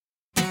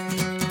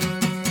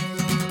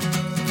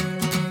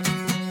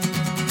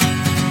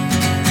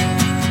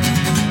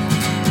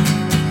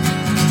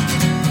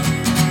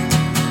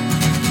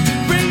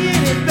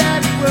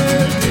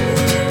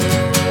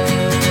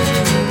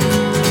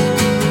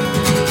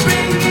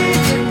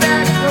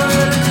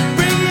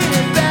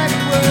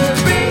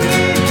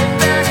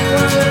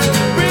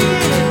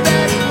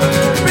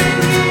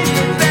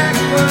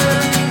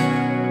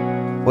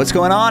What's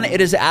going on?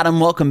 It is Adam.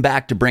 Welcome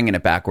back to Bringing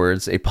It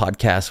Backwards, a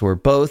podcast where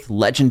both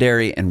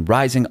legendary and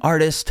rising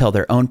artists tell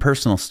their own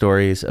personal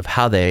stories of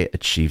how they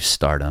achieve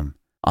stardom.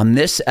 On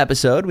this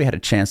episode, we had a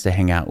chance to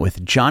hang out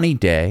with Johnny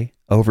Day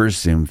over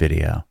Zoom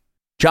video.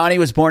 Johnny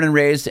was born and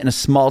raised in a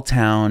small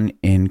town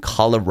in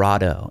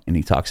Colorado, and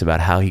he talks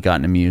about how he got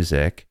into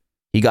music.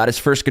 He got his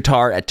first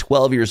guitar at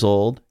 12 years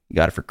old. He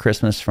got it for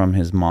Christmas from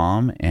his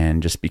mom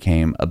and just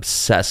became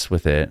obsessed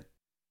with it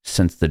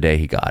since the day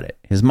he got it.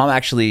 His mom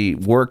actually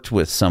worked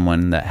with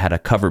someone that had a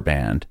cover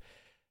band.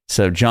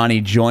 So Johnny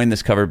joined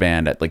this cover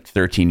band at like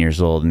 13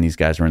 years old, and these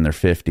guys were in their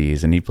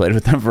 50s, and he played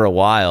with them for a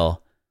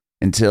while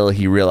until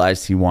he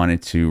realized he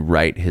wanted to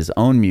write his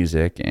own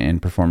music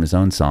and perform his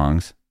own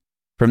songs.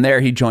 From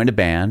there, he joined a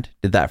band,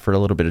 did that for a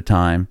little bit of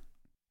time.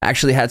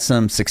 Actually had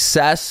some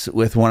success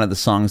with one of the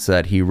songs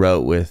that he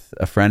wrote with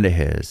a friend of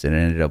his, and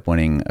ended up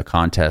winning a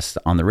contest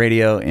on the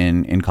radio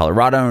in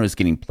Colorado, and was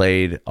getting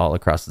played all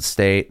across the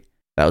state.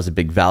 That was a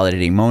big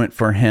validating moment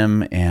for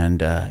him,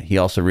 and he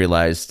also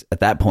realized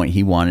at that point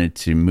he wanted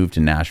to move to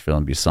Nashville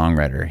and be a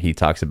songwriter. He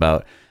talks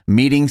about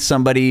meeting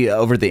somebody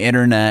over the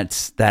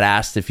internet that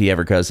asked if he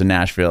ever goes to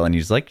Nashville, and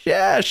he's like,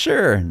 yeah,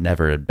 sure,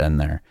 never had been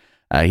there.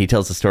 He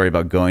tells the story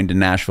about going to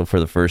Nashville for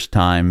the first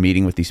time,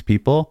 meeting with these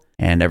people,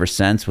 and ever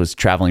since was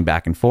traveling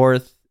back and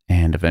forth,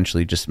 and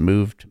eventually just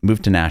moved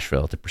to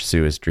Nashville to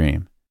pursue his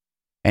dream.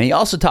 And he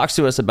also talks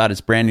to us about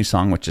his brand new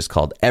song, which is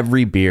called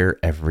Every Beer,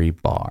 Every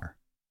Bar.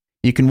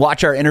 You can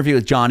watch our interview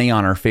with Johnny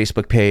on our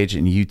Facebook page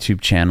and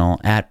YouTube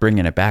channel at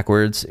Bringing It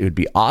Backwards. It would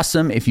be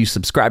awesome if you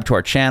subscribe to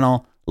our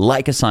channel,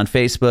 like us on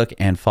Facebook,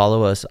 and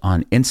follow us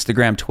on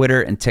Instagram,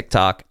 Twitter, and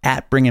TikTok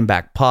at Bringing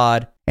Back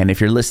Pod. And if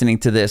you're listening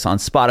to this on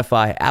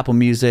Spotify, Apple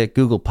Music,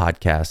 Google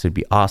Podcasts, it would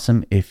be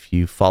awesome if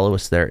you follow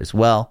us there as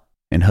well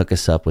and hook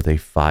us up with a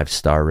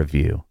 5-star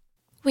review.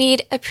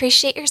 We'd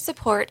appreciate your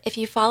support if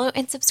you follow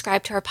and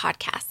subscribe to our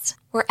podcast,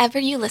 wherever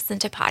you listen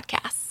to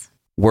podcasts.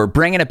 We're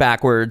Bringing It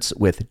Backwards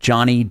with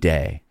Johnny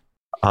Day.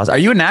 Are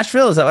you in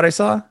Nashville? Is that what I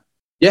saw?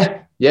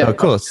 Yeah. Oh,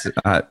 cool.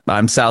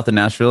 I'm south of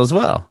Nashville as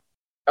well.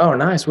 Oh,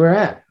 nice. Where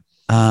at?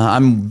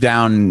 I'm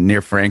down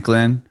near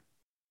Franklin,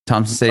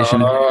 Thompson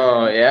Station.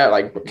 Oh, yeah.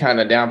 Like kind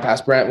of down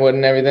past Brentwood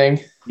and everything.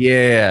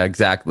 Yeah,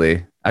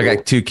 exactly. I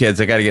got 2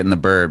 kids. I got to get in the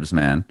burbs,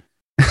 man.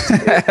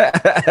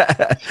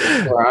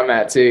 Where I'm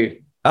at, too.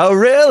 Oh,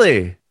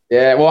 really?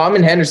 Yeah. Well, I'm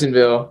in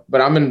Hendersonville,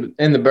 but I'm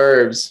in the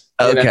burbs.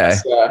 Okay.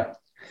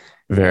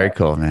 Very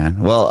cool, man.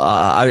 Well,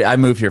 I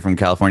moved here from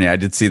California. I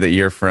did see that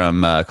you're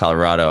from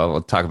Colorado.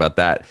 We'll talk about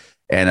that.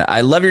 And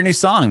I love your new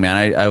song,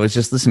 man. I was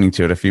just listening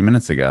to it a few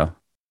minutes ago.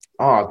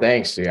 Oh,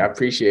 thanks, dude. I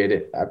appreciate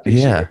it.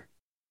 It.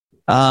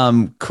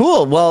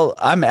 Cool. Well,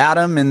 I'm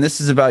Adam, and this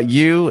is about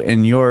you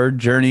and your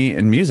journey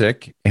in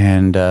music.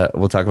 And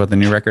we'll talk about the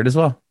new record as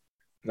well.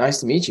 Nice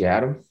to meet you,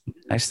 Adam.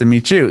 Nice to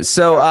meet you.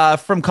 So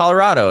from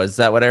Colorado, is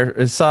that what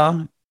I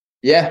saw?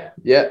 Yeah,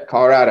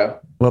 Colorado.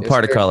 What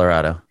part of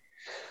Colorado?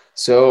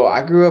 So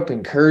I grew up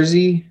in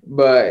Kersey,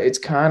 but it's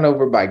kind of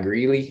over by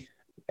Greeley,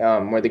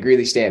 where the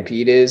Greeley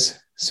Stampede is.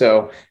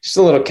 So just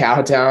a little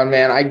cow town,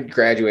 man. I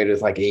graduated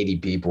with like 80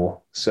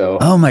 people. So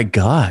oh my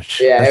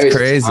gosh, yeah, that's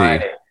crazy.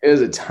 Tiny. It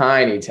was a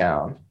tiny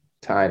town.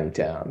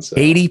 So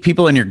 80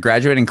 people in your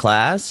graduating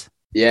class?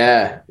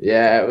 Yeah,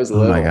 it was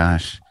little. Oh my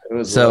gosh, it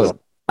was so.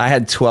 Little. I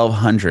had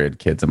 1,200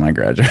 kids in my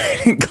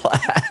graduating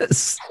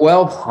class.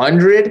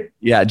 1,200?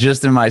 Yeah,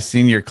 just in my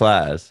senior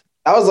class.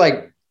 That was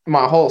like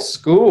my whole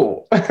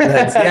school.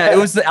 It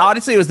was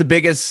honestly, it was the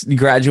biggest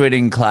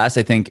graduating class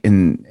I think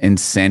in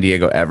San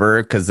Diego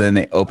ever, because then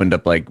they opened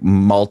up like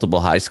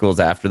multiple high schools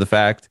after the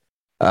fact.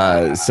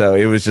 So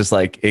it was just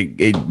like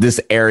this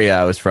area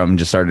I was from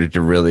just started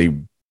to really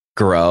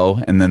grow,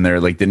 and then they're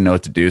like didn't know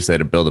what to do, so they had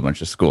to build a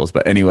bunch of schools.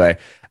 But anyway,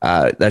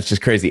 that's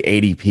just crazy.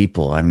 80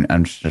 people.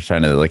 I'm just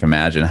trying to like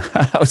imagine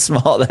how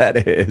small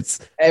that is.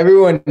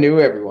 Everyone knew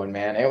everyone,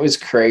 man. It was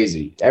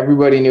crazy.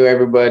 Everybody knew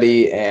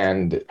everybody,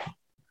 and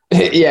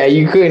yeah,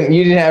 you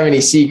didn't have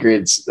any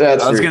secrets.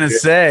 That's I was gonna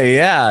say,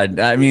 yeah.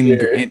 I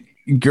mean,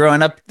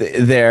 growing up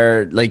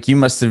there, like you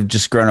must have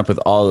just grown up with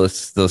all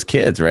those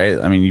kids, right?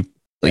 I mean, you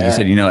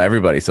said, you know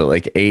everybody. So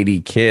like 80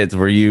 kids.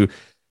 Were you?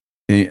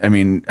 I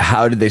mean,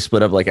 how did they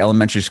split up? Like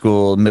elementary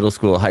school, middle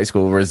school, high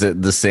school? Was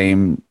it the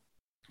same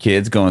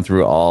kids going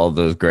through all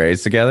those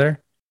grades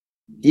together?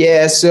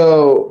 Yeah.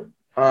 So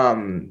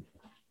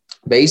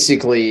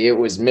basically, it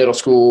was middle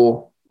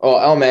school,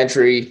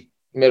 elementary,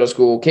 middle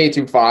school, K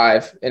through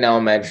 5 in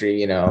elementary,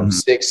 6th,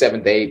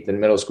 7th, 8th in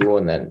middle school,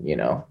 and then,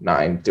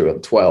 9 through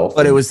 12.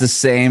 But it was the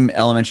same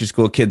elementary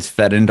school kids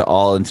fed into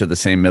the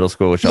same middle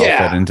school, which all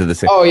fed into the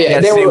same. Oh,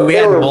 yeah. They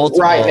were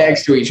right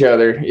next to each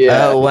other.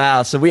 Yeah. Oh,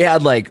 wow. So we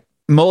had like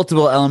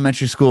multiple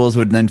elementary schools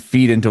would then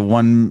feed into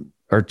one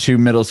or two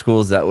middle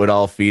schools that would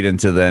all feed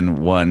into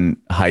then one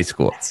high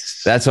school.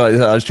 That's what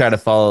I was trying to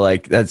follow.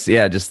 Like,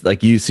 just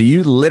like you. So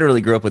you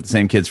literally grew up with the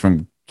same kids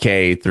from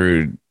K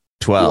through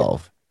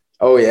 12.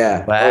 Oh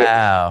yeah. Oh,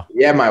 Wow.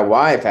 yeah. My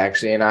wife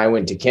actually and I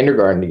went to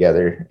kindergarten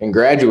together and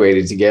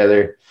graduated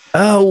together.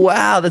 Oh,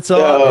 wow. That's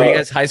all. Were you So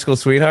guys high school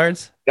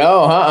sweethearts?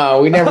 no,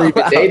 we never Oh,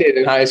 even wow. dated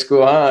in high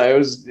school, huh? It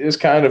was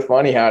kind of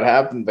funny how it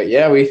happened. But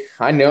yeah,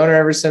 I known her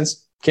ever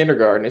since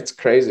kindergarten. It's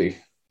crazy. That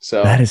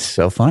So is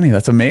so funny.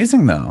 That's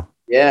amazing, though.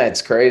 yeah,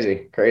 it's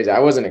crazy. Crazy. I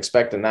wasn't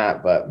expecting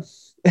that, but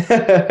You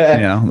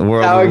know, the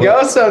world. how it goes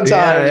Yeah,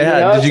 sometimes,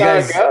 yeah. it's how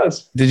it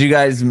goes. Did you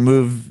guys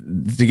move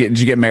did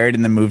you get married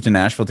and then move to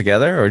Nashville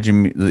together, or did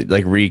you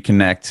like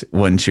reconnect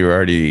once you were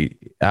already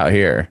out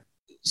here?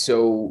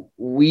 So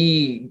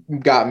we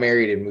got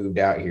married and moved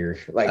out here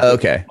like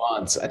Okay.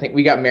 months. I think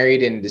we got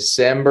married in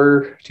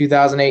December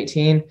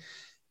 2018,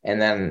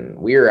 and then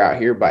we were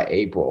out here by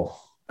April.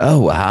 Oh,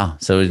 wow.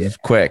 So it was Yeah.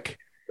 quick.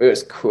 It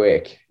was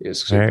quick. It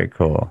was super, Very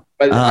cool.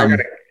 but Um,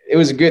 it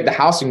was good. The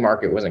housing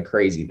market wasn't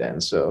crazy then,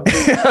 so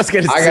I was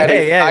gonna I got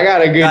say, yeah. I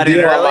got a good Got in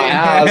deal on early. my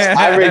house.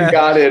 I even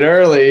got it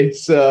early,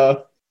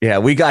 so Yeah,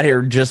 we got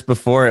here just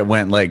before it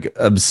went like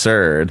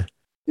absurd.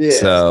 yeah.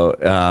 So,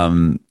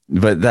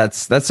 but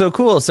that's so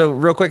cool. So,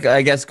 real quick,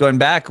 I guess going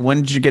back,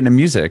 when did you get into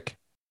music?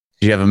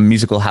 Did you have a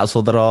musical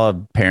household at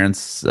all?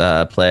 Parents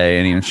play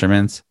any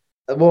instruments?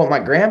 Well, my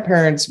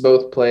grandparents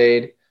both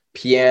played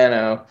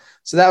piano.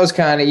 So that was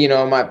kind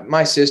of,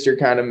 my sister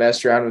kind of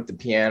messed around with the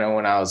piano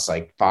when I was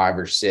like 5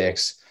 or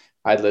 6.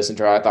 I'd listen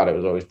to her. I thought it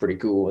was always pretty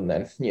cool. And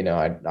then,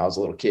 I was a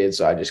little kid,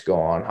 so I just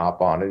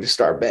hop on and just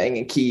start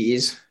banging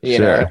keys,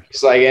 Sure.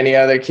 just like any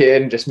other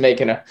kid, and just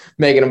making a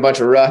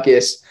bunch of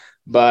ruckus.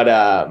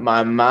 But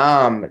my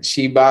mom,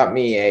 she bought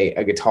me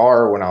a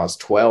guitar when I was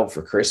 12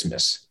 for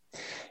Christmas.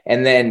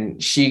 And then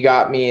she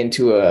got me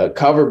into a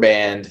cover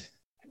band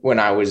when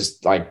I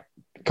was like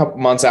a couple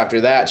months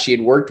after that. She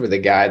had worked with a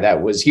guy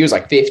he was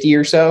like 50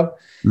 or so.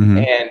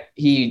 Mhm.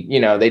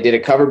 And they did a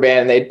cover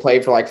band. They'd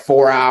play for like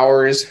 4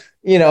 hours.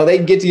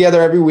 They'd get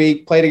together every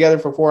week, play together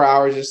for 4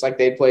 hours, just like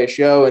they'd play a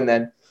show. And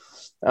then,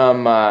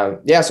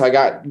 so I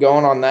got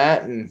going on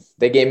that, and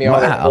they gave me all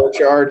their Wow. chord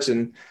charts.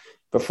 And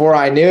before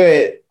I knew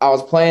it, I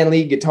was playing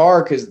lead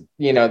guitar because,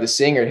 the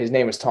singer, his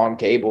name was Tom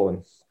Cable,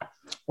 and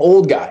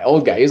old guy.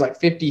 He was like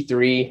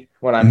 53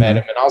 when I met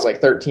him, and I was like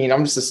 13.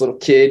 I'm just this little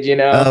kid,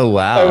 Oh,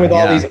 wow. playing with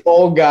all Yeah. these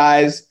old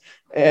guys.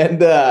 And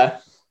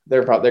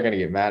they're going to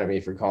get mad at me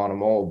for calling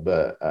them old,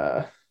 but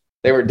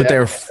they were But they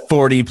were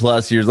 40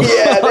 plus years old.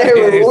 Yeah, they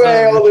were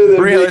way older than me.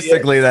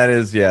 Realistically, that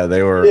is, yeah,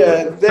 they were.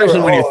 Yeah, they Especially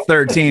were when you're old.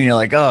 13, you're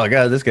like, oh,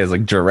 God, this guy's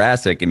like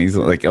Jurassic, and he's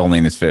like only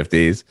in his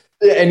 50s.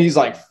 Yeah, and he's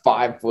like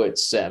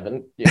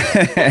 5'7".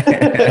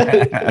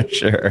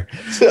 Sure.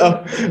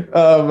 So,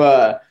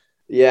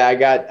 I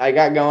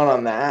got going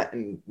on that,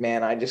 and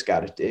man, I just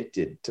got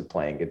addicted to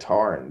playing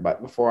guitar. And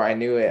but before I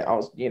knew it, I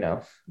was,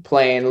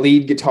 playing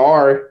lead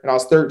guitar, and I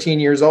was 13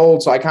 years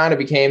old. So I kind of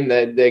became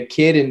the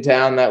kid in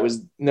town that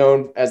was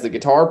known as the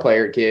guitar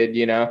player kid.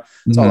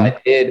 That's all I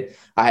did.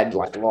 I had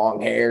like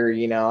long hair.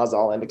 I was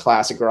all into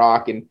classic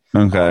rock and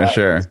Okay,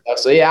 sure. stuff.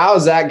 So yeah, I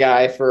was that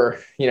guy for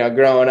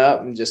growing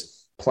up and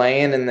just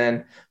playing, and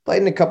then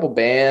played in a couple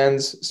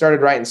bands.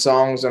 Started writing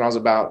songs when I was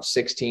about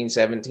 16,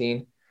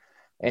 17.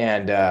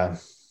 And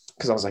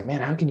because I was like, man,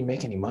 how can you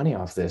make any money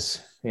off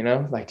this?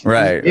 Like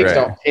Right, gigs right.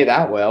 don't pay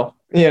that well,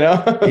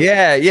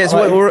 Yeah, yes.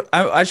 Like-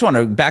 I just want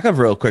to back up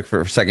real quick for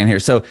a second here.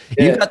 So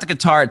you Yeah. got the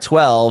guitar at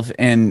 12,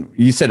 and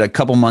you said a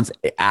couple months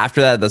after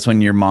that, that's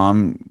when your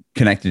mom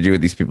connected you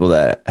with these people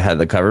that had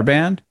the cover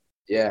band.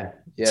 Yeah.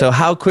 So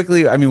how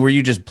quickly, I mean, were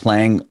you just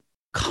playing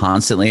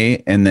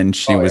constantly, and then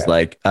she was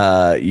like,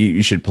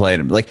 you should play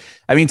it? Like,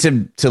 I mean,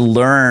 to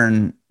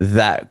learn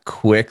that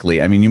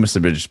quickly, I mean, you must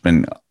have just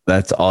been,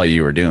 that's all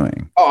you were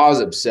doing. Oh, I was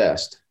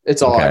obsessed.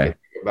 It's all I Okay. could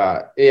think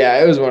about. Yeah,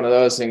 it was one of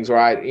those things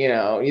where you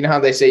know how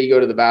they say you go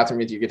to the bathroom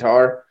with your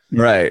guitar?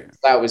 Right.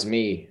 That was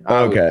me.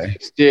 Okay.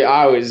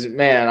 I was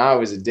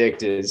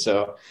addicted.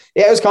 So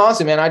yeah, it was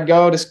constant, man. I'd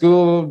go to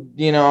school,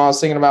 I was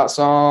thinking about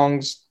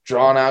songs,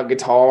 drawing out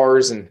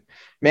guitars, and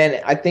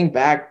man, I think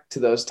back to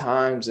those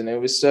times, and it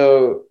was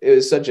just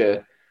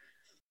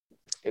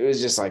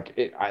like,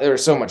 there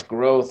was so much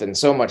growth and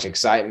so much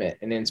excitement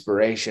and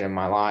inspiration in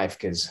my life.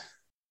 Cause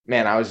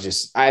man,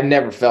 I've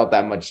never felt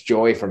that much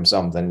joy from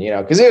something,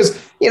 cause it was,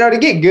 to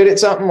get good at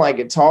something like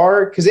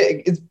guitar, cause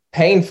it's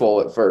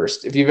painful at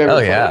first. If you've ever,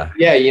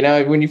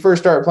 when you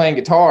first start playing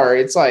guitar,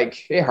 it's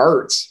like, it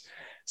hurts.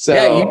 So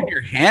yeah, even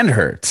your hand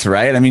hurts,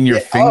 right? I mean, your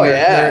Yeah, fingers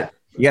yeah. hurt.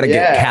 You got to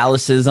get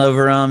calluses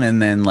over them,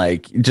 and then I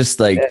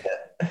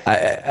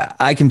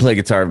can play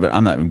guitar, but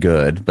I'm not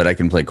good. But I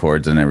can play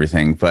chords and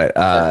everything.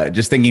 But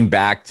just thinking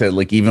back to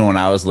like even when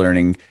I was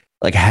learning,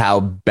 like how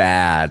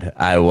bad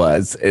I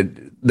was,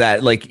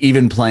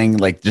 even playing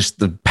like just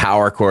the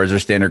power chords or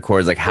standard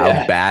chords, like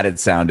how bad it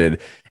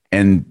sounded,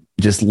 and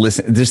just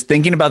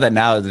thinking about that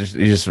now, it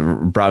just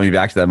brought me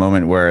back to that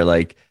moment where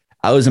like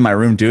I was in my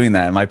room doing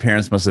that, and my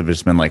parents must have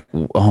just been like,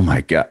 "Oh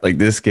my God, like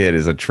this kid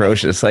is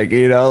atrocious." Like,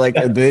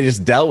 they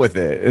just dealt with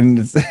it. And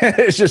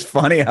it's just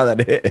funny how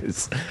that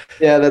is.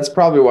 Yeah, that's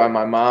probably why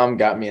my mom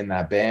got me in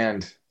that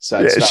band. So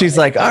I'd stop she's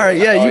like, all right,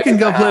 yeah, you can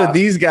go play with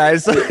these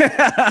guys.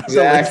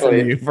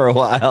 Exactly. You for a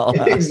while.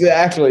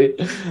 Exactly.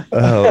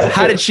 Oh,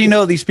 how did she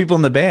know these people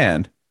in the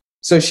band?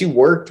 So she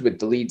worked with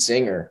the lead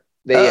singer.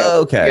 They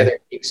okay. together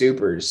Pink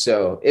Supers.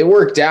 So it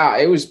worked out.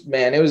 It was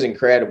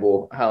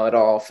incredible how it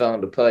all fell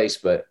into place.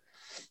 But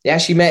yeah,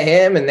 she met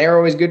him and they were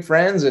always good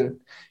friends. And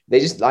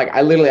they just like,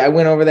 I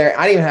went over there.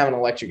 I didn't even have an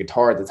electric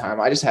guitar at the time.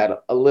 I just had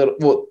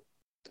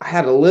I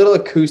had a little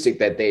acoustic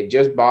that they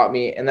just bought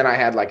me. And then I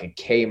had like a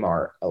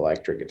Kmart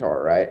electric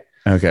guitar, right?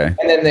 Okay.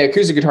 And then the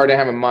acoustic guitar didn't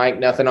have a mic,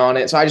 nothing on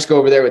it. So I just go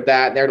over there with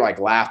that. And they're like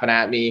laughing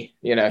at me,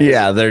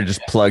 Yeah, they're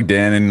just plugged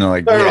in and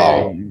like they're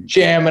all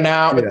jamming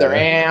out with their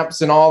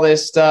amps and all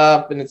this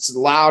stuff. And it's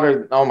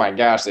louder. Oh my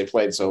gosh, they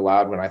played so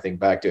loud when I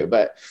think back to it.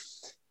 But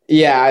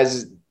yeah,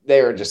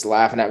 they were just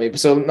laughing at me.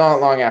 So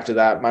not long after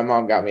that, my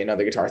mom got me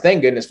another guitar.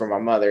 Thank goodness for my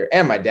mother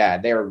and my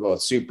dad. They were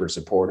both super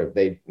supportive.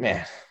 They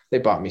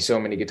bought me so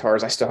many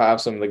guitars. I still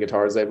have some of the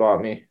guitars they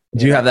bought me.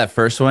 Do you have that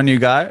first one you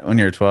got when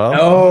you were 12?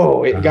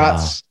 No, it got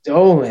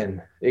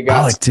stolen. It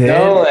got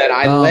stolen.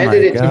 I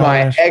lended it to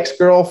my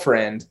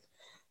ex-girlfriend,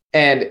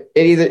 and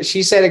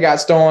she said it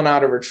got stolen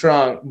out of her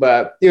trunk,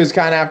 but it was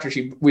kind of after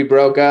we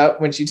broke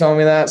up when she told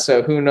me that.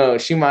 So who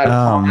knows? She might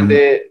have pawned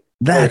it.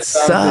 That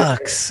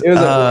sucks. It was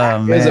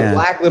a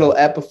black little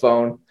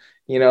Epiphone,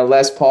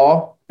 Les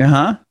Paul.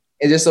 Uh-huh.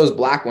 It's just those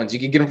black ones. You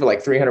can get them for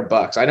like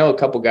 $300. I know a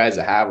couple guys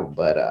that have them,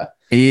 but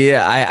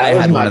yeah, I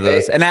had one of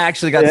those, and I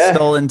actually got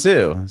stolen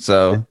too.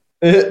 So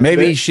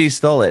maybe she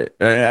stole it.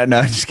 No,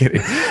 I'm just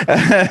kidding.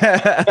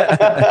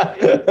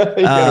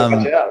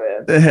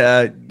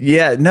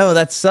 Yeah, no,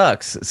 that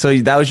sucks. So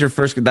that was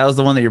that was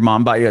the one that your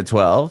mom bought you at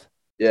 12?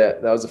 Yeah,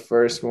 that was the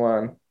first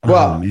one.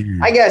 Well,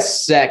 I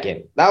guess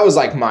second. That was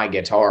like my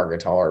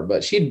guitar,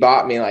 but she'd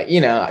bought me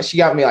she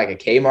got me like a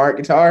Kmart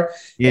guitar.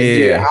 Yeah. And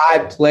dude, I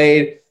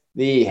played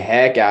the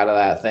heck out of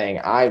that thing.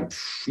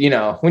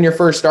 When you're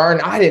first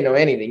starting, I didn't know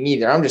anything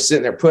either. I'm just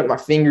sitting there putting my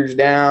fingers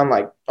down,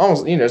 like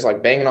almost, just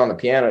like banging on the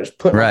piano, just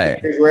putting my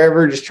fingers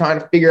wherever, just trying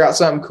to figure out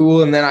something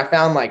cool. And then I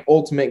found like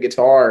Ultimate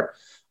Guitar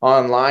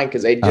online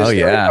because they just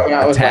coming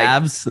out with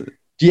tabs.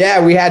 We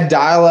had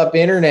dial-up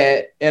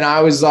internet, and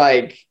I was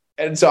like,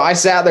 and so I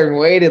sat there and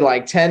waited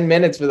like 10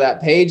 minutes for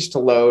that page to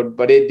load,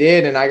 but it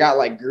did. And I got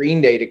like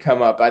Green Day to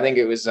come up. I think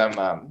it was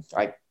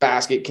like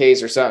Basket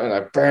Case or something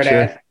like Brain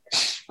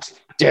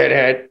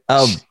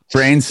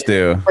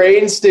Stew.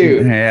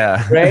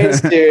 Yeah. Brain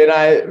Stew.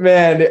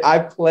 And I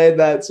played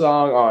that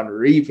song on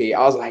repeat.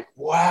 I was like,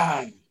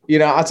 wow. I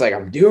was like,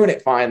 I'm doing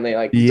it finally.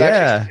 Like, there's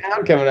actually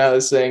sound coming out of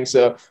this thing.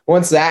 So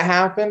once that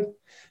happened,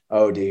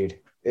 oh, dude,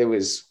 it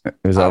was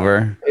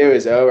over. It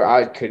was over.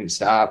 I couldn't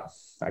stop.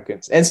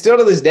 And still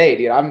to this day,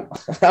 dude, I'm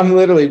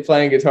literally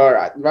playing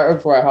guitar. Right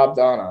before I hopped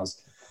on,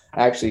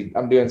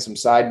 I'm doing some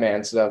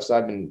sideman stuff. So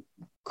I've been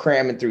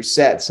cramming through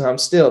sets. So I'm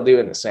still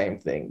doing the same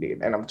thing,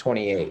 dude. And I'm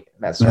 28.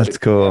 That's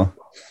cool.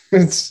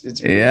 It's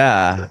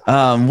yeah.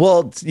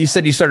 Well, you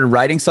said you started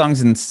writing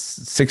songs in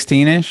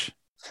 16-ish?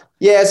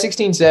 Yeah,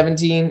 16,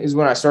 17 is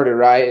when I started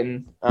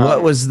writing.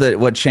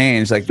 What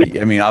changed? Like,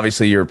 I mean,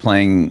 obviously you were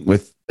playing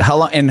with how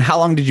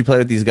long did you play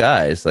with these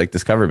guys? Like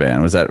this cover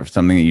band? Was that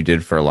something that you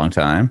did for a long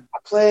time? I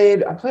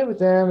played with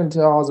them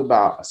until I was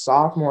about a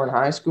sophomore in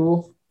high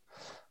school.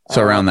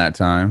 So around that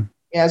time?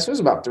 Yeah, this was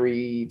about 4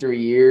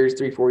 years.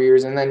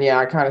 And then,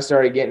 I kind of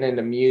started getting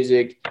into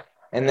music.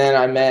 And then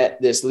I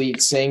met this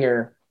lead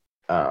singer.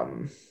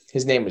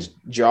 His name was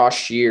Josh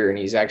Shear, and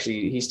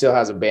he still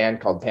has a band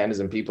called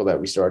Pandas and People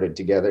that we started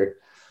together.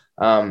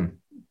 And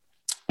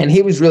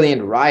he was really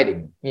into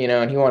writing,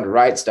 and he wanted to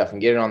write stuff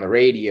and get it on the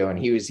radio. And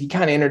he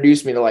kind of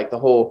introduced me to like the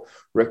whole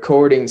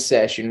recording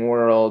session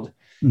world.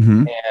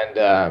 Mm-hmm.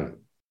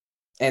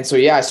 And so,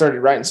 I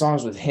started writing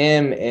songs with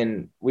him,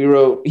 and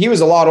he was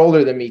a lot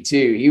older than me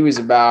too. He was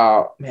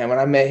about, when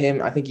I met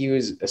him, I think he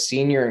was a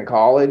senior in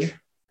college,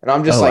 and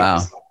I'm just I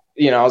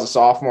was a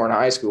sophomore in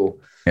high school.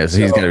 Yeah. So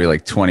he's going to be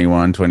like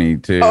 21,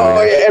 22.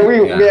 Oh yeah. And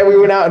we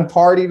went out and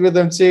partied with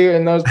him too.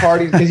 In those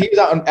parties, cause he was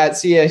out at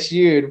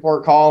CSU in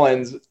Fort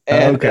Collins.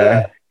 And,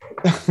 and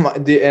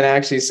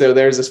actually, so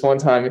there's this one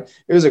time,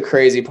 it was a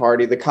crazy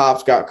party. The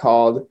cops got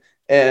called.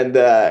 And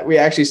we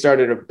actually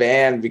started a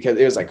band because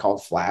it was like called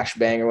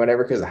Flashbang or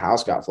whatever, because the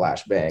house got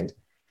flashbanged.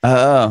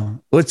 Oh,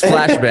 what's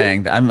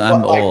flashbanged? I'm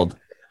old.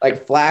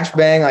 Like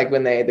flashbang, like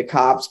when the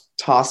cops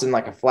toss in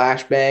like a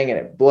flashbang and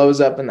it blows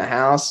up in the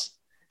house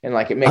and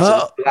like it makes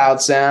a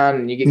loud sound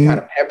and you get kind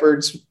of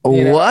peppered.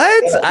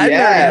 What? I've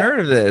never heard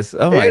of this.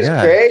 Oh my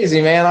God. It's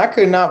crazy, man. I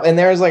could not. And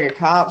there was like a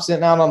cop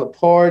sitting out on the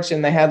porch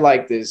and they had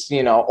like this,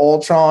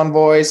 Ultron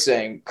voice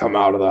saying, "Come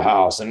out of the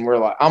house." And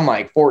I'm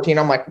like 14.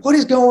 I'm like, what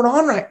is going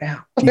on right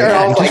now?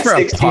 Yeah, just for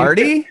 16. A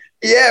party?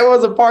 Yeah, it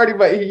was a party,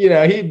 but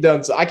he'd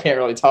done so. I can't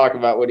really talk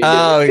about what he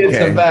did. He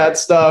did some bad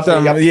stuff.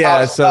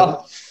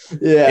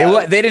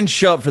 They didn't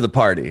show up for the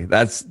party.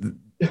 That's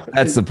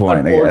the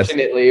point.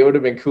 Unfortunately, it would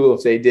have been cool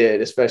if they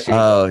did, especially.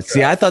 Oh,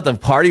 see, I thought the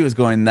party was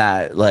going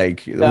that it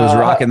was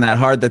rocking that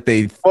hard that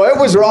they. Well, it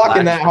was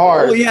rocking that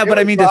hard. Oh yeah, but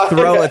I mean to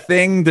throw a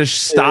thing to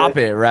stop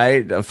it,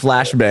 right? A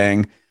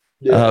flashbang.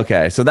 Yeah.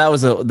 Okay, so that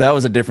was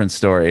a different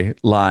story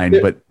line,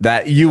 but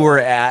that you were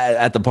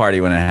at the party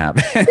when it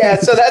happened. Yeah,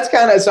 so that's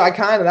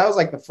that was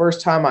like the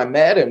first time I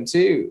met him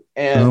too.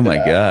 Oh And my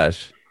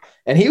gosh.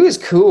 and he was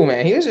cool,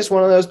 man. He was just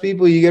one of those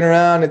people you get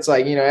around. It's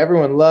like,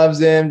 everyone loves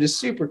him, just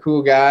super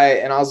cool guy.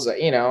 And I was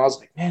like,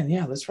 man,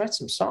 yeah, let's write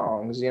some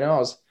songs.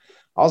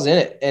 I was in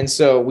it. And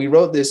so we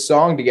wrote this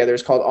song together.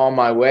 It's called On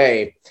My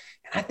Way.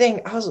 And I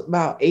think I was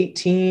about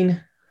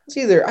 18.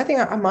 I think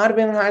I might have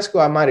been in high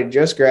school. I might have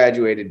just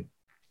graduated,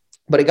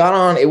 but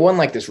it won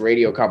like this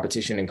radio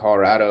competition in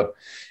Colorado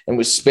and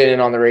was spinning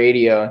on the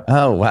radio.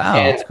 Oh, wow.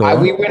 And Cool.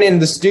 we went in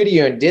the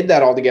studio and did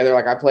that all together.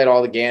 Like I played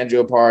all the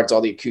banjo parts,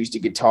 all the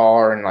acoustic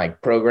guitar, and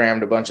like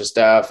programmed a bunch of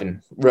stuff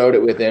and wrote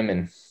it with him.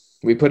 And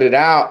we put it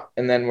out,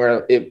 and then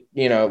it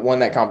won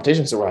that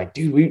competition. So we're like,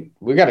 dude,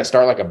 we got to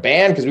start like a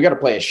band because we got to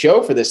play a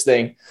show for this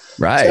thing.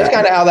 Right. So that's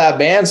kind of how that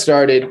band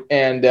started.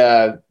 And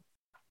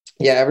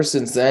ever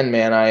since then,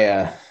 man,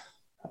 I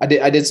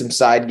did some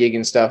side gig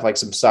and stuff, like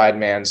some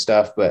sideman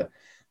stuff, but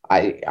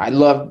I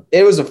loved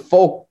it. Was a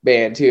folk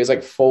band too. It was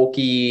like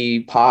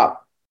folky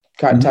pop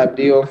kind of type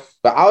deal.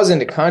 But I was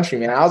into country,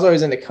 man. I was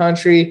always into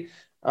country.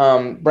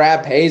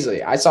 Brad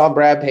Paisley. I saw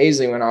Brad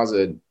Paisley when I was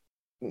a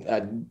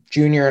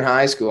junior in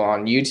high school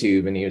on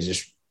YouTube, and he was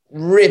just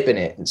ripping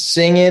it and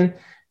singing,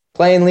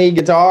 playing lead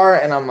guitar.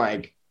 And I'm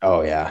like,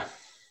 oh yeah.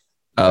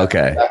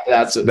 Okay.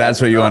 That's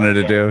what you wanted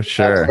to do.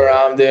 Sure. That's what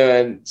I'm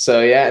doing.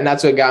 So yeah. And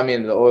that's what got me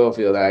into the oil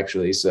field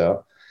actually.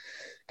 So,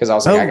 cause I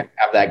was like, I gotta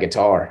have that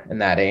guitar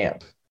and that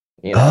amp.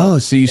 Oh,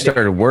 so you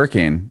started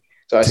working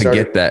to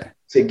get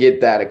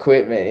that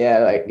equipment. Yeah.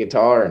 Like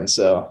guitar. And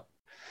so,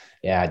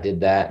 yeah, I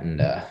did that.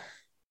 And,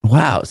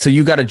 wow. So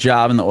you got a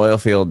job in the oil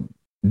field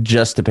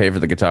just to pay for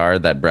the guitar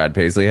that Brad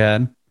Paisley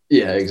had?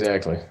 Yeah,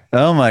 exactly.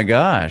 Oh my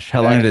gosh.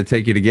 How long did it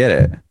take you to get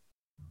it?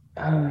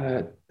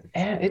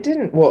 It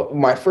didn't. Well,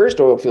 my first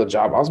oil field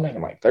job, I was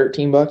making like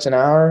 $13 an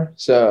hour.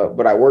 So,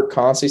 but I worked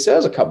constantly. So it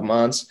was a couple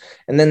months.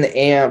 And then the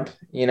amp,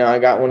 I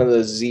got one of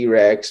those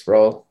Z-Rex for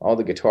all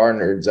the guitar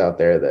nerds out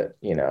there that,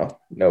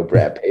 know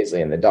Brad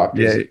Paisley and the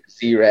Dr.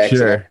 Z-Rex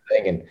and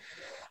everything. And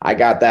I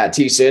got that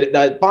too. So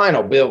the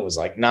final bill was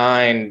like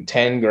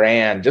 $9-10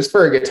 grand just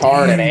for a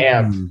guitar and an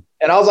amp.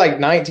 And I was like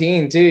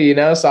 19 too,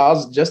 so I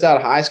was just out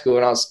of high school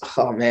and I was,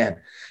 oh man.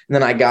 And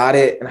then I got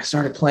it and I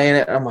started playing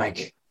it. And I'm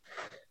like,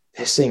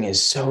 this thing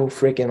is so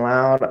freaking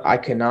loud. I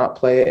could not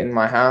play it in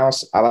my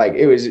house.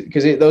 It was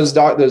because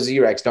those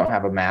Z-Rex don't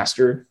have a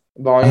master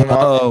volume.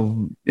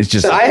 Oh, it's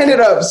just. So I ended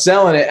up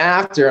selling it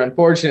after,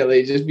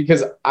 unfortunately, just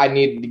because I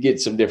needed to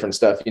get some different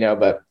stuff,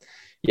 But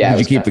yeah, did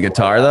you keep the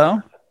guitar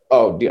though?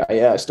 Oh,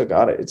 yeah, I still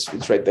got it.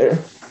 It's right there.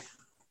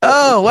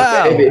 Oh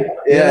wow! Yeah,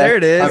 there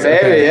it is. Baby,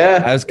 okay.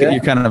 Yeah,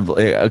 you kind of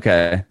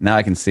okay. Now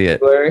I can see it.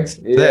 Blurry.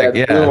 Sick,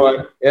 yeah.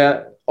 One.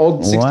 Yeah,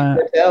 old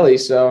 64 telly.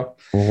 So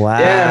wow.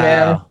 Yeah,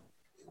 man.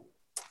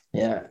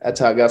 Yeah, that's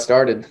how it got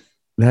started.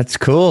 That's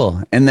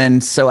cool. And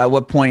then, so at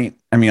what point?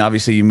 I mean,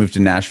 obviously, you moved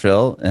to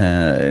Nashville,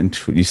 and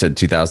you said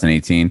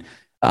 2018.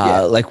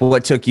 Like,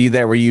 what took you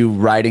there? Were you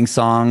writing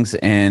songs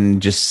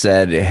and just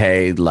said,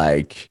 "Hey,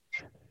 like,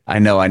 I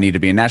know I need to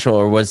be in Nashville,"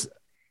 or was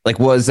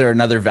there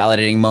another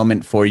validating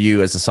moment for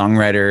you as a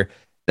songwriter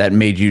that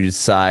made you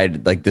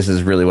decide, like, this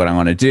is really what I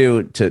want to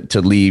do,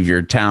 to leave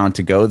your town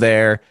to go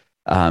there?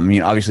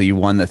 Obviously you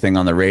won the thing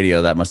on the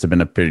radio. That must have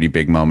been a pretty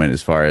big moment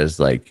as far as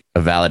like a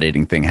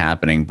validating thing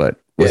happening.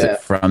 But was it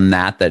from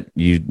that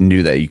you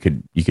knew that you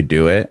could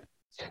do it?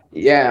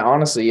 Yeah,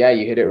 honestly, yeah,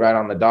 you hit it right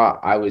on the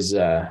dot. I was,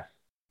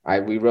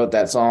 we wrote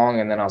that song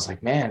and then I was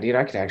like, man, dude,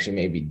 I could actually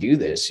maybe do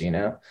this,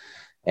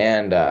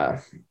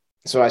 And,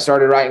 so I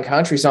started writing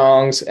country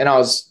songs and I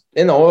was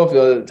in the oil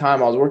field at the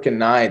time. I was working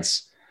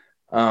nights.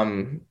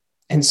 And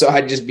so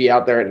I'd just be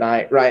out there at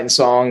night writing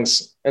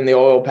songs in the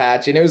oil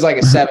patch. And it was like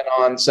a 7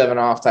 on, 7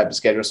 off type of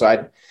schedule.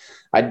 So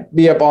I'd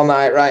be up all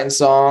night writing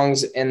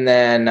songs. And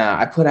then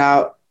I put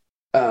out,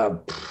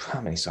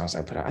 how many songs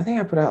I put out? I think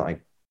I put out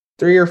like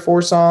 3 or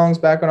 4 songs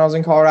back when I was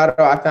in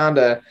Colorado. I found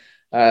a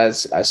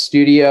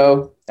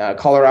studio,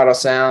 Colorado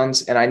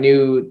Sounds, and I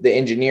knew the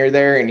engineer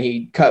there and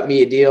he cut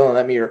me a deal and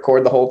let me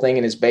record the whole thing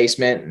in his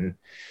basement. And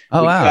we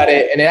cut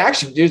it, and it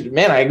actually, dude,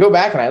 man, I go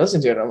back and I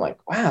listen to it and I'm like,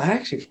 wow, that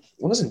actually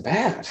wasn't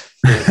bad.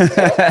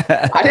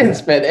 I didn't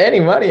spend any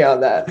money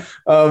on that.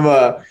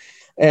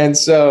 And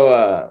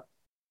so,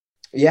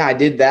 yeah, I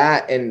did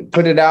that and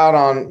put it out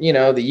on, the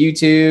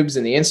YouTubes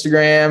and the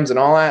Instagrams and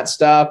all that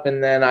stuff.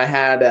 And then I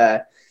had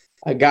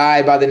a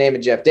guy by the name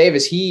of Jeff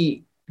Davis.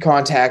 He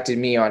contacted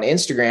me on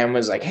Instagram,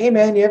 was like, hey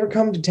man, you ever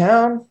come to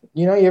town?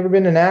 You ever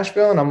been to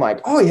Nashville? And I'm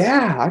like, oh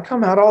yeah, I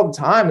come out all the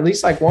time, at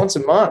least like once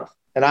a month.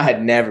 And I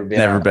had never been.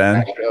 Never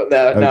been?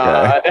 No,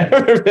 I'd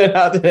never been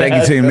out there. Fake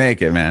it till you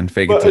make it, man.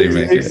 Fake it till you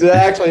make it.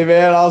 Exactly,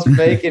 man. I was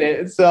faking it.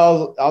 And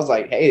so I was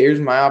like, hey, here's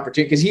my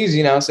opportunity. Because he's,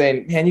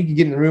 saying, man, you can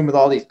get in the room with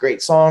all these great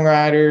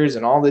songwriters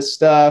and all this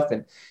stuff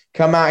and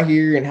come out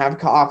here and have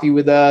coffee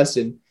with us.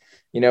 And,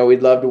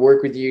 we'd love to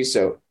work with you.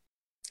 So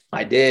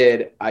I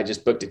did. I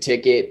just booked a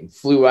ticket and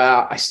flew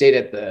out. I stayed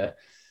at the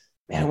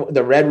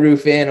Red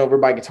Roof Inn over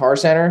by Guitar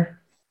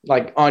Center.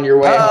 like on your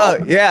way Oh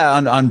home. yeah,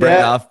 on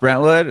off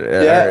Brentwood,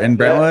 Yeah, in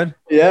Brentwood.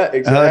 Yeah,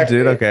 exactly.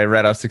 Oh, dude. Okay,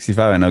 right off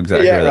 65. I know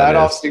exactly. Yeah, where right that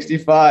off is.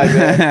 65.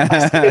 Man.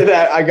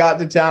 I got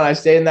to town. I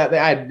stayed in that thing.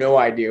 I had no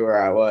idea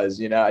where I was.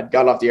 I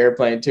got off the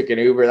airplane, took an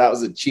Uber. That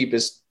was the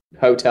cheapest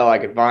hotel I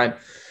could find.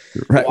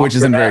 Right, which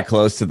isn't very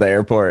close to the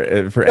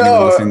airport for anyone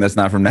No. listening that's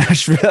not from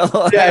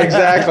Nashville. Yeah,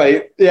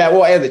 exactly. Yeah,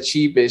 well, and the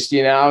cheapest.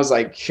 I was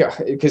like,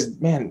 because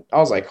man, I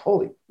was like,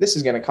 holy, this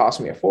is going to cost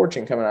me a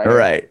fortune coming out here.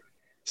 Right.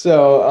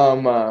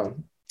 So,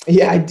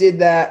 yeah, I did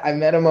that. I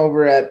met him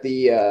over at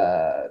the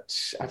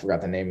I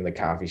forgot the name of the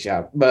coffee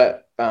shop,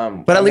 but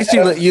at least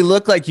you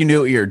look like you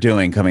knew what you were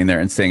doing coming there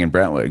and staying in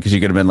Brentwood, because you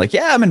could have been like,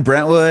 yeah, I'm in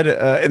Brentwood,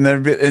 and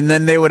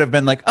then they would have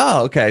been like,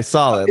 oh, okay,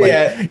 solid. Like,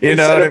 yeah,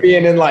 instead of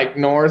being in like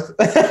north.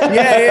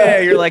 yeah,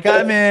 you're like,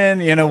 I'm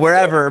in,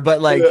 wherever,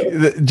 but like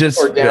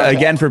just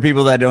again, for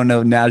people that don't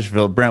know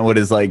Nashville, Brentwood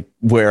is like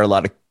where a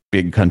lot of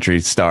big country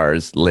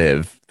stars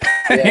live.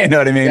 Yeah, you know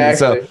what I mean?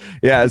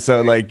 exactly.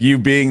 So like you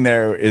being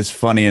there is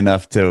funny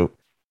enough to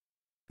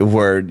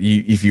where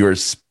if you were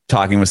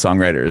talking with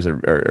songwriters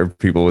or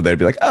people, they'd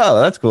be like, oh,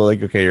 that's cool.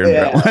 Like, okay, you're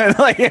in Brentwood.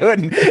 Like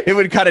it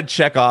would kind of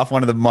check off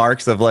one of the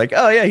marks of like,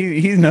 oh yeah,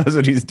 he knows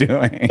what he's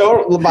doing.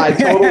 Total luck.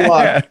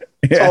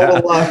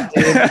 Total luck,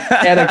 dude.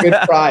 And a good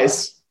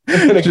price.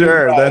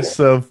 Sure. That's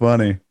so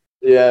funny.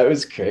 Yeah, it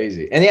was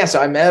crazy. And yeah, so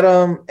I met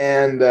him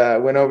and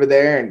went over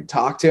there and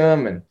talked to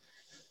him, and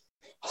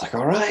I was like,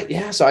 all right,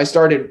 yeah. So I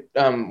started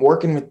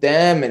working with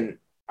them, and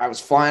I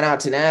was flying out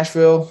to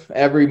Nashville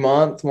every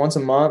month, once a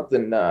month,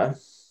 and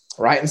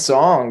writing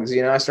songs.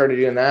 I started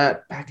doing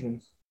that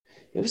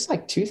it was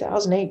like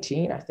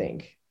 2018, I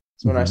think.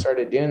 That's when I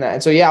started doing that.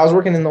 And so, yeah, I was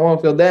working in the oil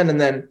field then, and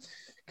then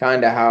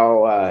kind of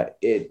how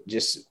it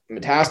just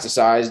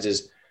metastasized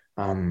is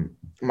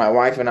my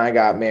wife and I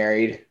got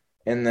married,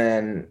 and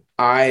then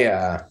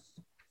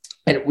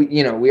and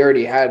we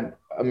already had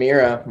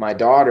Amira, my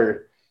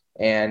daughter,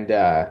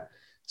 and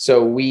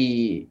so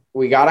we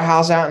got a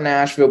house out in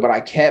Nashville, but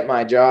I kept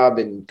my job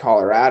in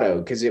Colorado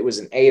because it was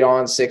an 8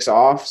 on 6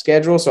 off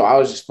schedule. So I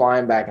was just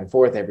flying back and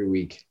forth every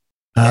week.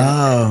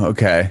 Oh,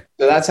 okay.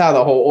 So that's how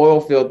the whole oil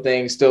field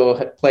thing still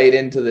played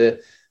into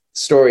the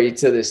story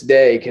to this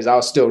day, because I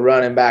was still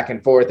running back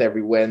and forth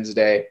every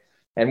Wednesday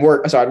and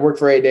work. So I'd work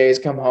for 8 days,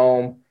 come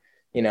home,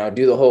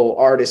 do the whole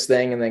artist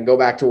thing, and then go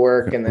back to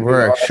work and then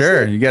work.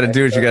 Sure. You got to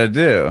do what you got to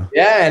do.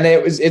 Yeah. And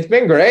it's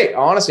been great.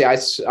 Honestly,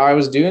 I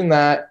was doing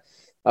that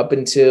up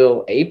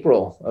until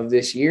April of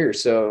this year.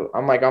 So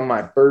I'm like on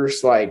my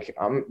first,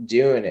 I'm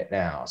doing it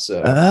now.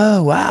 So,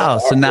 oh, wow.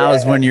 So now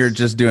is when you're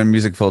just doing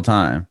music full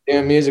time.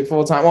 Doing music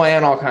full time. Well,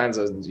 and all kinds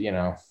of,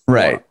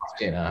 right.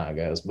 You know how it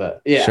goes,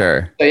 but yeah.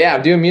 Sure. So yeah,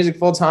 I'm doing music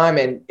full time,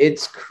 and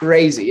it's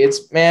crazy. It's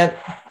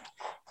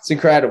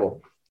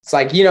incredible. It's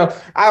like,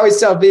 I always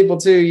tell people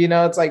too,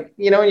 it's like,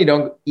 when you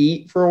don't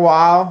eat for a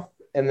while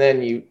and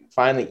then you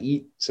finally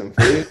eat some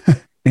food.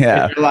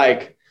 Yeah. And you're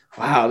like,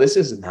 wow, this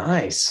is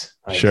nice.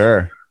 Like,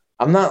 sure.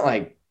 I'm not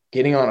like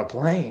getting on a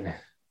plane.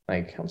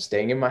 Like I'm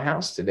staying in my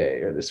house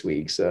today or this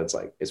week. So it's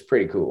like, it's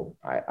pretty cool.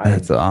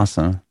 That's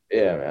awesome.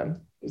 Yeah,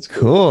 man. It's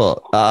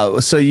cool.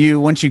 So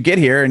once you get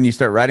here and you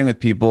start writing with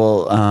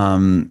people,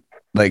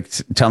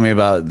 tell me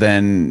about,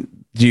 then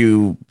do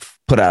you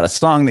put out a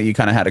song that you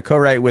kind of had to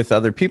co-write with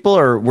other people,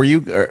 or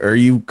are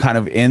you kind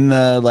of in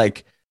the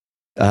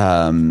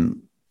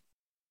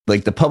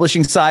the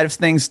publishing side of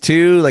things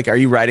too? Like, are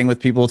you writing with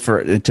people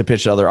to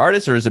pitch to other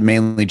artists, or is it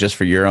mainly just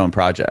for your own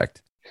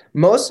project?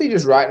 Mostly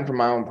just writing for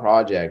my own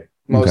project.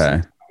 Mostly,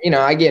 okay.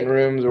 I get in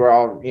rooms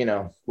where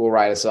we'll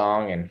write a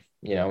song and,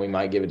 we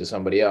might give it to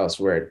somebody else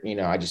where,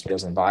 I just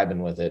wasn't vibing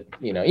with it.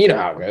 You know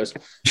how it goes.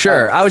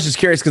 Sure. I was just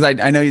curious because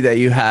I know that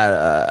you had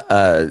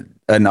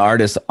an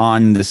artist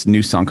on this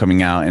new song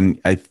coming out.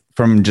 And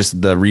from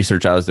just the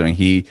research I was doing,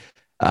 he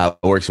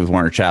works with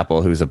Warner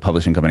Chappell, who's a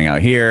publishing company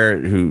out here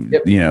who,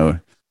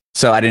 yep.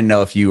 So I didn't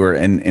know if you were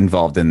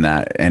involved in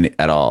that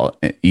at all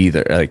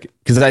either. Like,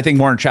 because I think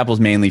Warner Chappell's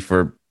mainly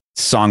for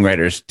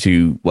songwriters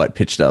to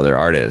pitch to other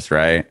artists,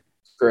 right?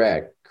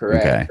 Correct.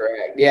 Okay.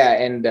 Yeah,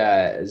 and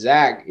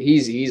Zach,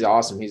 he's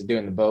awesome. He's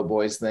doing the Boat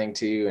Boys thing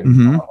too,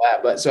 and all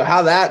that. But so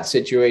how that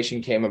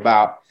situation came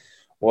about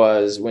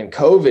was when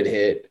COVID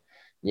hit.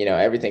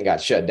 Everything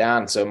got shut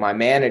down. So my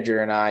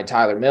manager and I,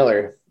 Tyler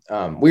Miller,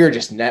 we were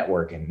just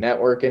networking,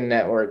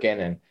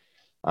 and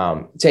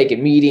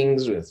taking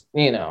meetings with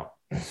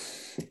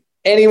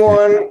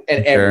anyone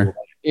and everyone.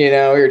 We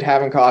were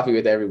having coffee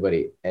with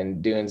everybody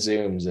and doing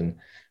Zooms and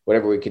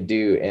whatever we could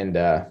do.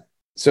 And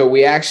so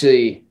we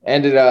actually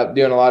ended up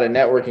doing a lot of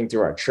networking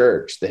through our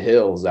church, the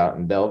Hills out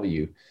in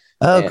Bellevue.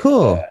 Oh,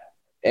 cool.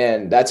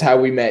 And that's how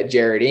we met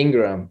Jared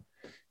Ingram,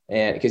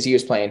 and because he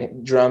was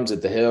playing drums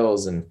at the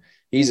Hills, and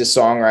he's a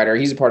songwriter.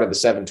 He's a part of the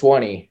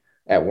 720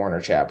 at Warner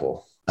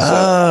Chappell.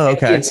 So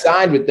okay. He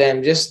signed with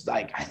them just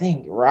I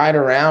think right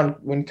around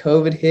when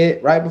COVID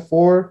hit, right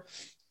before.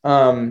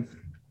 And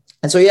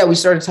so, yeah, we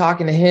started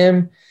talking to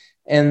him,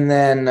 and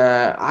then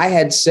I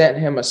had sent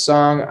him a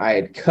song I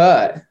had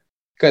cut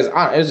because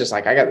it was just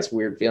like, I got this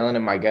weird feeling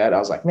in my gut. I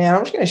was like, man,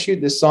 I'm just going to shoot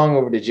this song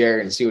over to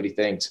Jared and see what he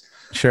thinks.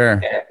 Sure.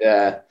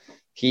 And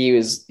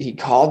he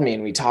called me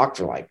and we talked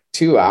for like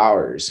 2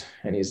 hours,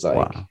 and he's like,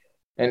 wow.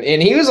 and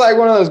he was like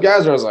one of those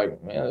guys where I was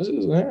like, man,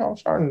 I'm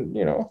starting,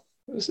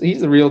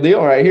 he's the real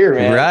deal right here,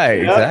 man. Right.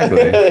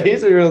 Exactly.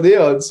 He's the real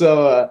deal. And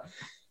so,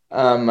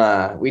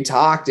 we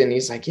talked, and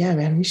he's like, yeah,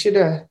 man, we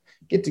should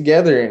get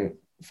together and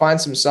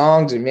find some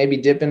songs and maybe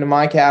dip into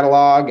my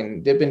catalog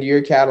and dip into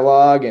your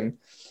catalog, and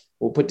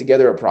we'll put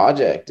together a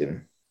project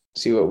and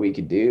see what we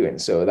could do. And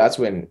so that's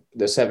when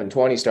the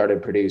 720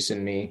 started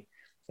producing me,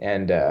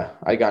 and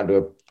I got into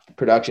a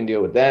production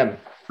deal with them.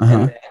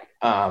 Uh-huh.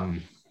 And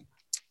then,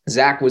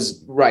 Zach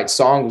writes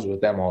songs with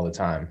them all the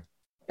time.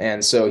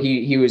 And so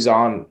he was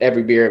on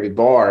Every Beer, Every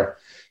Bar.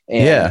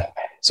 And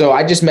so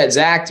I just met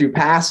Zach through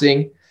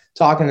passing,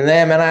 talking to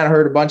them, and I had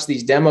heard a bunch of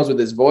these demos with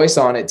his voice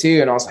on it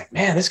too. And I was like,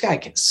 man, this guy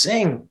can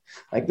sing.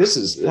 Like,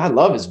 I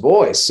love his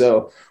voice.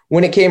 So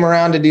when it came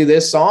around to do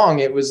this song,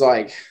 it was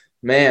like,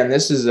 man,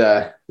 this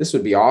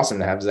would be awesome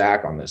to have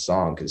Zach on this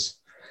song, because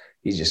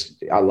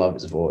I love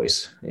his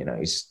voice.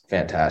 He's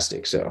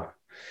fantastic. So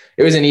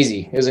it was an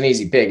easy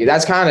pick.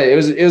 That's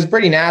it was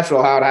pretty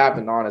natural how it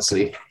happened,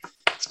 honestly.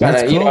 It's kind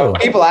of, cool.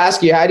 People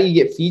ask you, how do you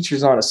get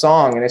features on a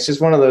song? And it's just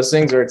one of those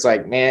things where it's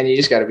like, man, you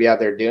just got to be out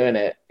there doing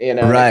it,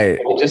 right.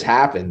 It just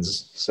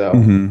happens.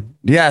 So,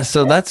 yeah.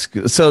 So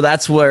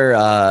that's where,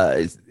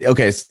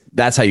 okay.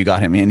 That's how you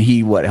got him. And he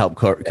helped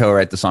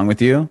co-write the song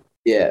with you?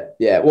 Yeah.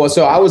 Yeah. Well,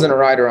 so I wasn't a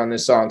writer on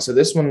this song. So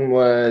this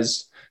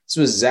was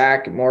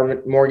Zach,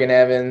 Morgan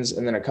Evans,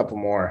 and then a couple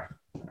more.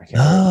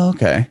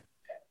 Okay.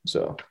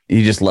 So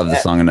you just love the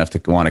song enough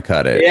to want to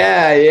cut it.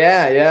 Yeah,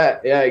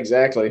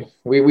 exactly.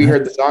 We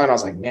heard the song and I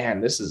was like,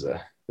 man, this is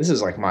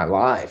like my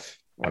life.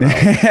 When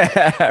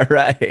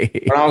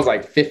I was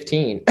like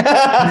 15. I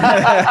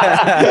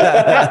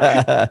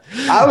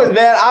was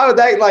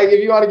like,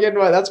 if you want to get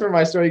into that's where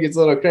my story gets a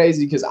little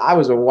crazy, because I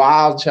was a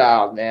wild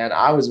child, man.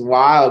 I was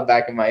wild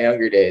back in my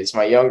younger days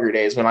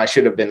when I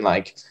should have been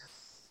like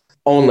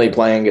only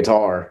playing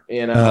guitar,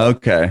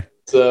 Okay.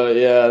 So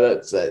yeah,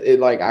 that's it.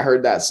 Like, I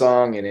heard that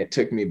song and it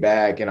took me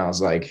back, and I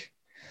was like,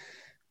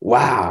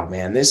 wow,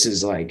 man, this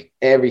is like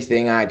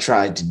everything I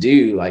tried to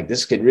do. Like,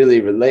 this could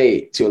really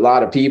relate to a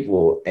lot of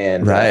people.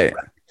 And right.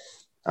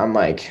 I'm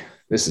like,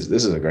 this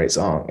is a great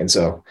song. And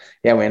so,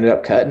 yeah, we ended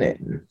up cutting it,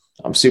 and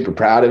I'm super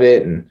proud of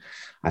it. And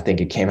I think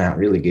it came out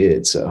really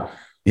good. So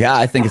yeah,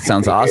 I think it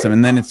sounds awesome.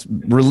 And then it's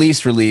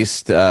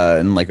released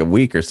in like a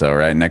week or so,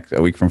 right?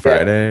 A week from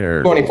Friday,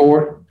 or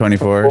 24.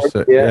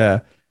 So, yeah.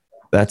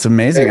 That's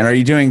amazing. And are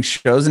you doing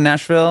shows in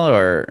Nashville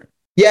or?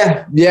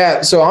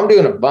 Yeah. So I'm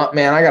doing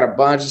I got a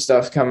bunch of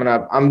stuff coming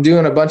up. I'm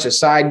doing a bunch of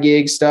side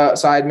gig stuff,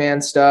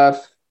 sideman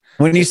stuff.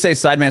 When you say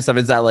sideman stuff,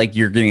 is that like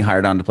you're getting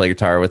hired on to play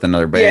guitar with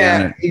another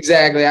band? Yeah,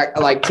 exactly. I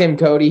like Tim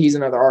Cody. He's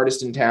another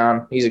artist in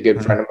town. He's a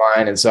good friend of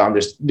mine. And so I'm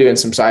just doing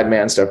some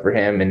sideman stuff for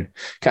him and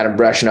kind of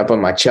brushing up on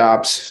my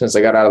chops since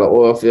I got out of the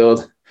oil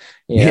field.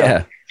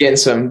 Getting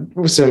some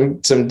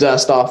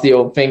dust off the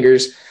old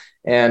fingers.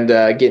 And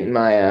getting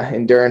my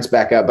endurance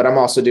back up. But I'm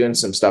also doing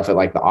some stuff at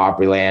like the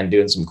Opryland,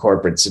 doing some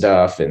corporate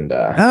stuff, and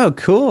oh,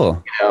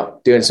 cool.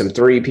 Doing some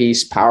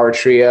 3-piece power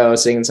trio,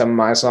 singing some of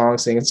my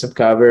songs, singing some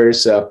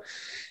covers. So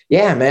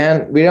yeah,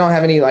 man, we don't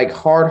have any like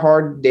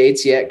hard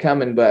dates yet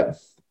coming,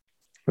 but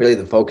really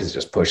the focus is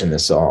just pushing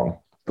this song.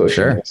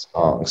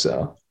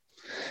 So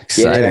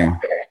exciting.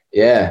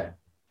 Yeah.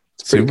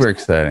 Super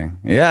exciting.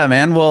 Yeah,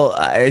 man. Well,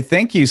 I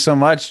thank you so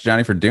much,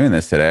 Johnny, for doing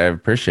this today. I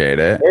appreciate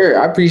it. Sure.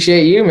 I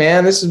appreciate you,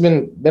 man. This has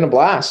been a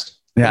blast.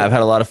 Yeah, I've had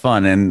a lot of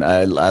fun, and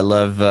I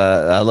love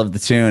the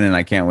tune, and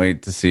I can't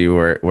wait to see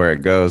where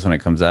it goes when it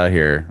comes out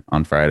here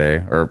on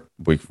Friday or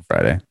week from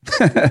Friday.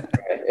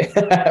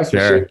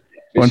 Sure.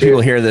 When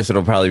people hear this,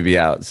 it'll probably be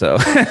out. So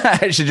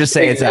I should just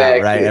say it's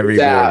out, right?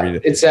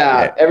 It's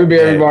out. Every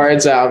beer, every bar,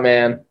 it's out,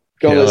 man.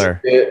 Go listen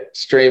to it,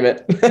 stream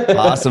it.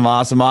 Awesome.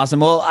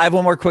 Well, I have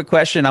one more quick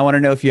question. I want to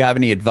know if you have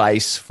any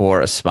advice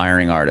for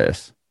aspiring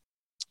artists.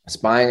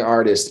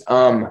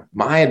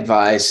 My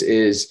advice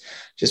is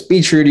just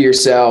be true to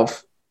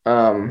yourself.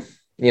 I'm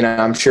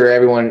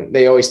sure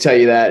they always tell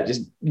you that,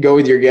 just go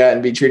with your gut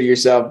and be true to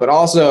yourself, but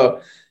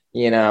also,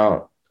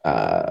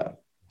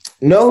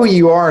 know who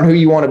you are and who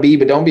you want to be,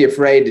 but don't be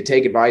afraid to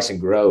take advice and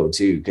grow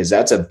too. Cause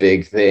that's a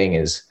big thing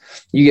is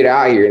you get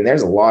out here and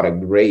there's a lot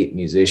of great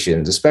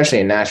musicians, especially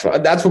in Nashville.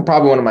 That's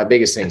probably one of my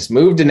biggest things.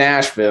 Move to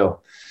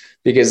Nashville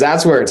because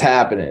that's where it's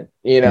happening.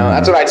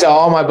 That's what I tell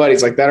all my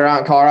buddies like that are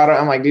out in Colorado.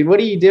 I'm like, dude, what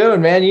are you doing,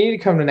 man? You need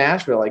to come to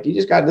Nashville. Like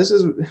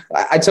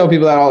I tell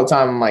people that all the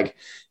time. I'm like,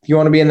 if you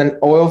want to be in the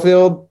oil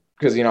field,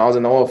 because, I was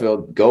in the oil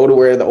field, go to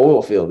where the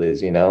oil field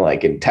is,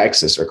 like in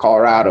Texas or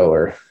Colorado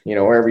or,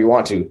 wherever you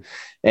want to.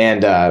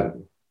 And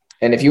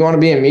if you want to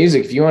be in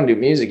music, if you want to do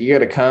music, you got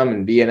to come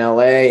and be in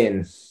LA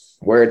and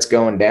where it's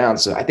going down.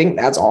 So I think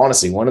that's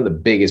honestly one of the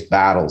biggest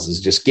battles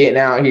is just getting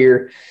out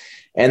here.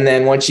 And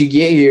then once you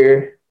get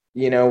here,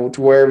 to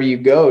wherever you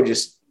go,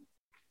 just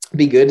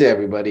be good to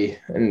everybody.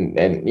 And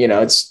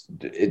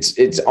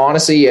it's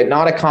honestly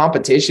not a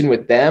competition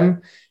with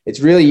them. it's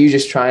really you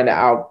just trying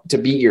to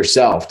beat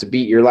yourself, to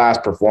beat your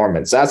last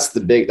performance. That's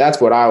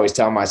what I always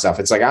tell myself.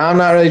 It's like, I'm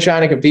not really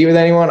trying to compete with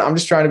anyone. I'm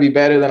just trying to be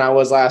better than I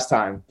was last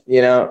time,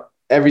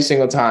 every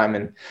single time.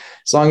 And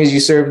as long as you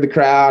serve the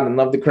crowd and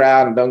love the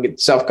crowd and don't get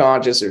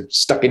self-conscious or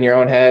stuck in your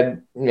own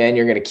head, man,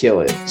 you're going to kill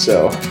it.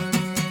 So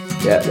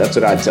yeah, that's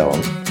what I'd tell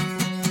them.